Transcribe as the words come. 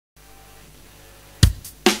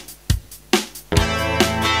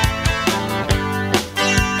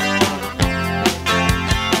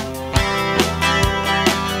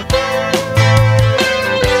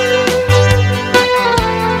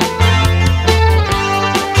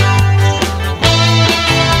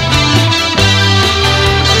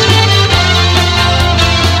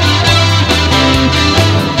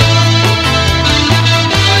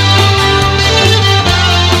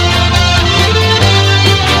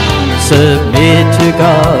Submit to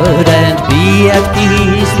God and be at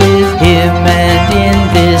peace with Him, and in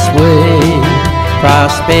this way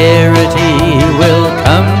prosperity will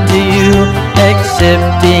come to you,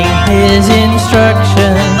 accepting His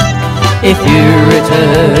instruction. If you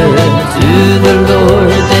return to the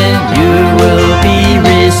Lord, then you will be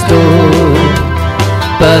restored.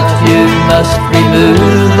 But you must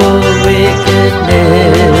remove all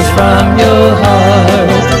wickedness from your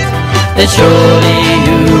heart, then surely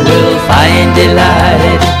you will find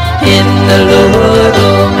delight in the Lord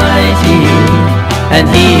Almighty, and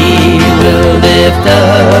He will lift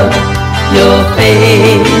up your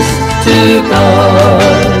face to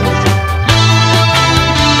God.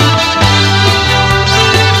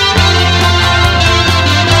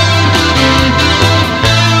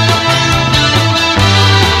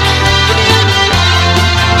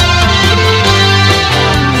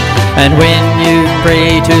 And when you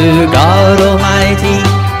pray to God Almighty,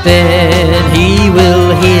 then He will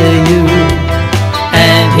hear you,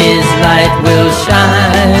 and His light will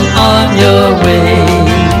shine on your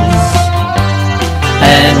ways.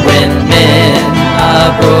 And when men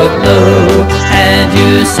are brought low, and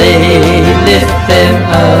you say, lift them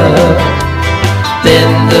up, then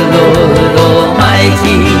the Lord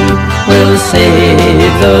Almighty will save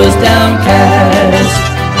those downcast.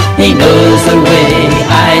 He knows the way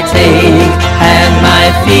I take, and my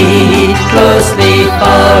feet closely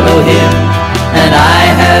follow Him. And I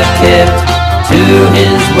have kept to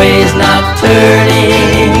His ways, not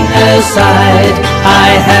turning aside.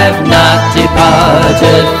 I have not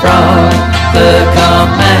departed from the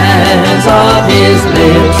commands of His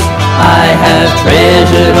lips. I have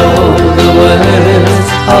treasured all the words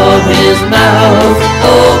of His mouth.